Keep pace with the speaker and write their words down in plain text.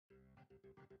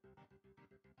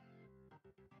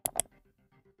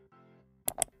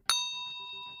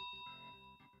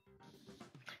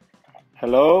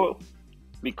Hello,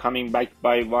 we coming back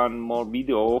by one more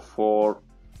video for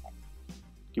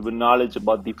giving knowledge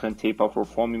about different type of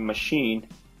reforming machine.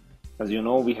 As you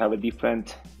know, we have a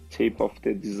different type of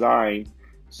the design.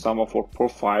 Some of our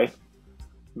profile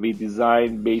we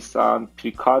design based on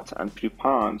pre-cut and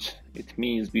pre-punch. It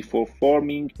means before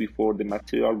forming, before the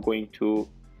material going to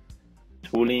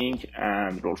tooling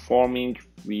and roll forming,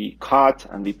 we cut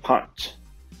and we punch.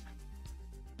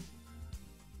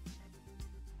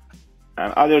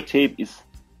 And other tape is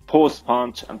post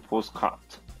punch and post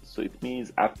cut. So it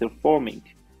means after forming,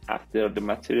 after the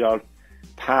material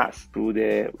pass through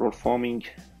the roll forming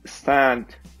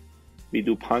stand, we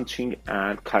do punching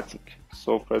and cutting.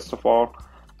 So first of all,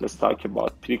 let's talk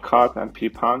about pre-cut and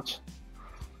pre-punch.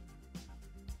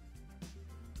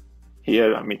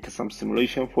 Here I make some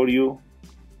simulation for you.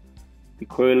 The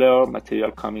coiler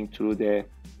material coming through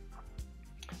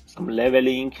some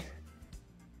leveling.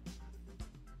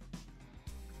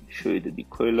 Show you the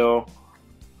decoiler.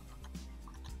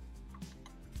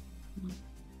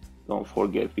 Don't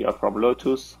forget we are from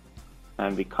Lotus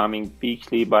and we coming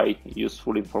weekly by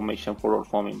useful information for our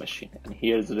forming machine. And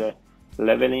here's the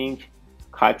leveling,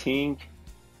 cutting.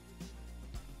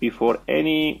 Before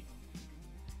any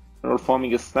roll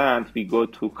forming stand, we go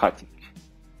to cutting,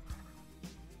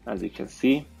 as you can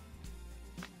see,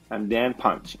 and then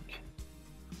punching.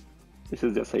 This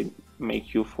is just a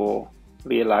make you for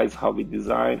realize how we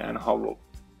design and how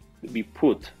we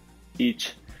put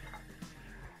each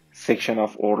section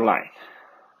of our line.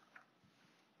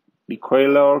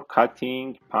 Recoiler,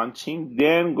 cutting, punching,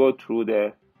 then go through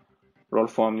the roll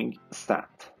forming stand.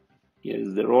 Here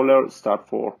is the roller, start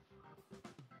for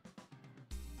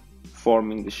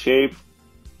forming the shape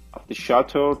of the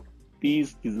shutter.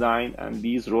 These design and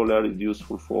these roller is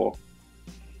useful for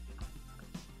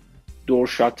door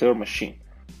shutter machine.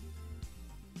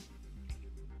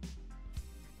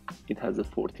 It has a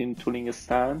 14 tooling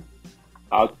stand,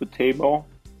 output table,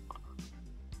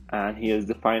 and here's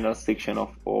the final section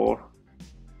of our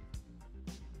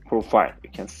profile. You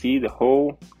can see the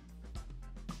hole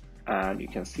and you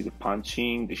can see the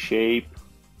punching, the shape.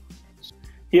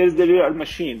 Here's the real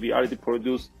machine we already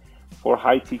produced for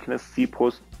high thickness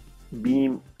C-post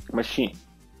beam machine.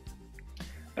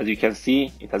 As you can see,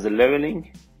 it has a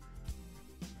leveling,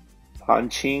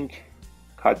 punching,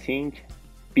 cutting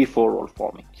before roll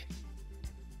forming.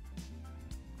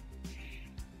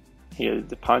 Here is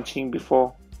the punching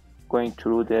before going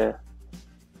through the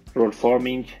roll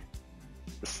forming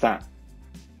stand.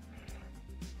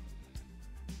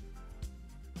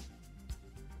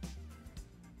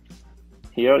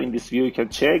 Here in this view you can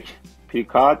check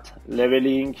pre-cut,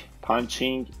 leveling,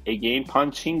 punching, again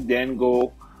punching, then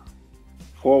go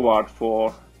forward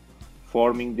for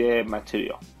forming the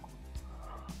material.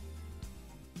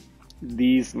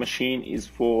 This machine is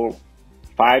for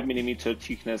 5mm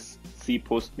thickness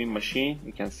C-post beam machine.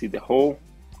 You can see the hole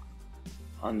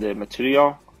on the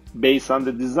material. Based on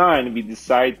the design, we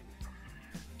decide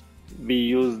we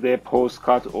use the post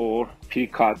cut or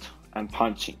pre-cut and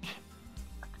punching.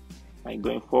 I'm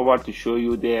going forward to show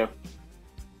you the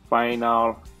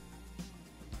final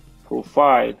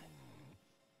profile.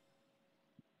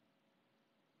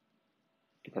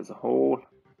 It has a hole.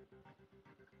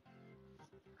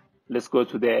 Let's go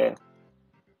to the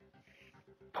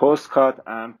post cut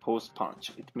and post punch.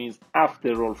 It means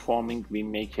after roll forming we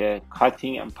make a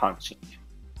cutting and punching.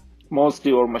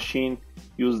 Mostly our machine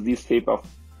use this type of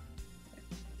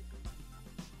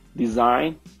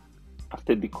design.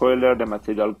 After the coiler, the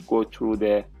material go through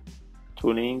the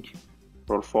tooling,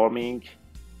 roll forming,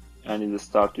 and it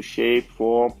start to shape,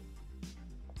 form.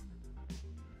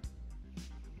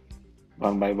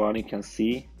 One by one you can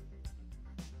see.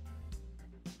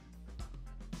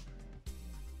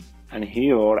 And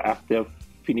here, after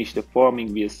finish the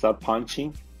forming, we start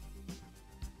punching.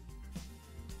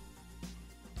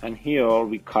 And here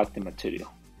we cut the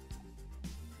material.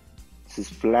 This is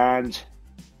flange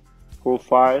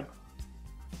profile.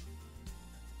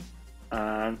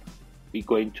 And we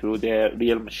going through the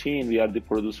real machine. We are the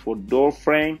produce for door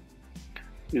frame.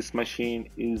 This machine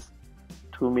is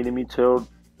 2mm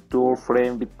door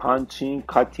frame with punching,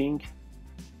 cutting,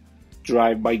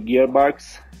 drive by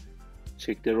gearbox.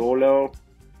 Check the roller.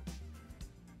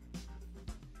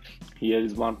 Here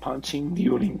is one punching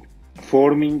during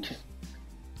forming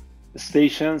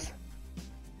stations.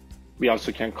 We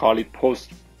also can call it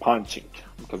post punching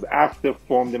because after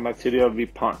form the material we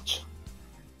punch.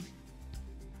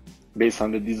 Based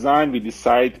on the design, we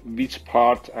decide which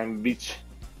part and which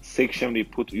section we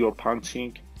put your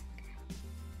punching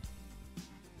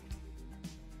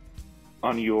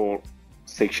on your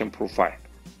section profile.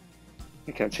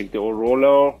 You can check the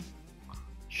roller,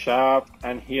 shaft,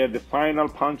 and here the final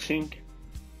punching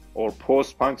or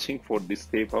post punching for this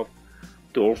type of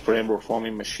door frame roll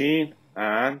forming machine,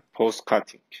 and post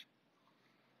cutting.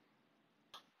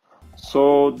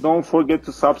 So don't forget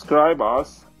to subscribe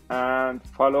us and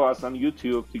follow us on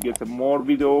YouTube to get more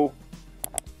video,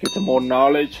 get more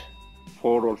knowledge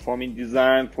for roll forming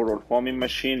design, for roll forming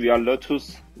machine. We are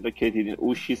Lotus, located in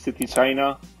Wuxi City,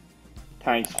 China.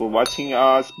 Thanks for watching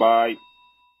us. Bye.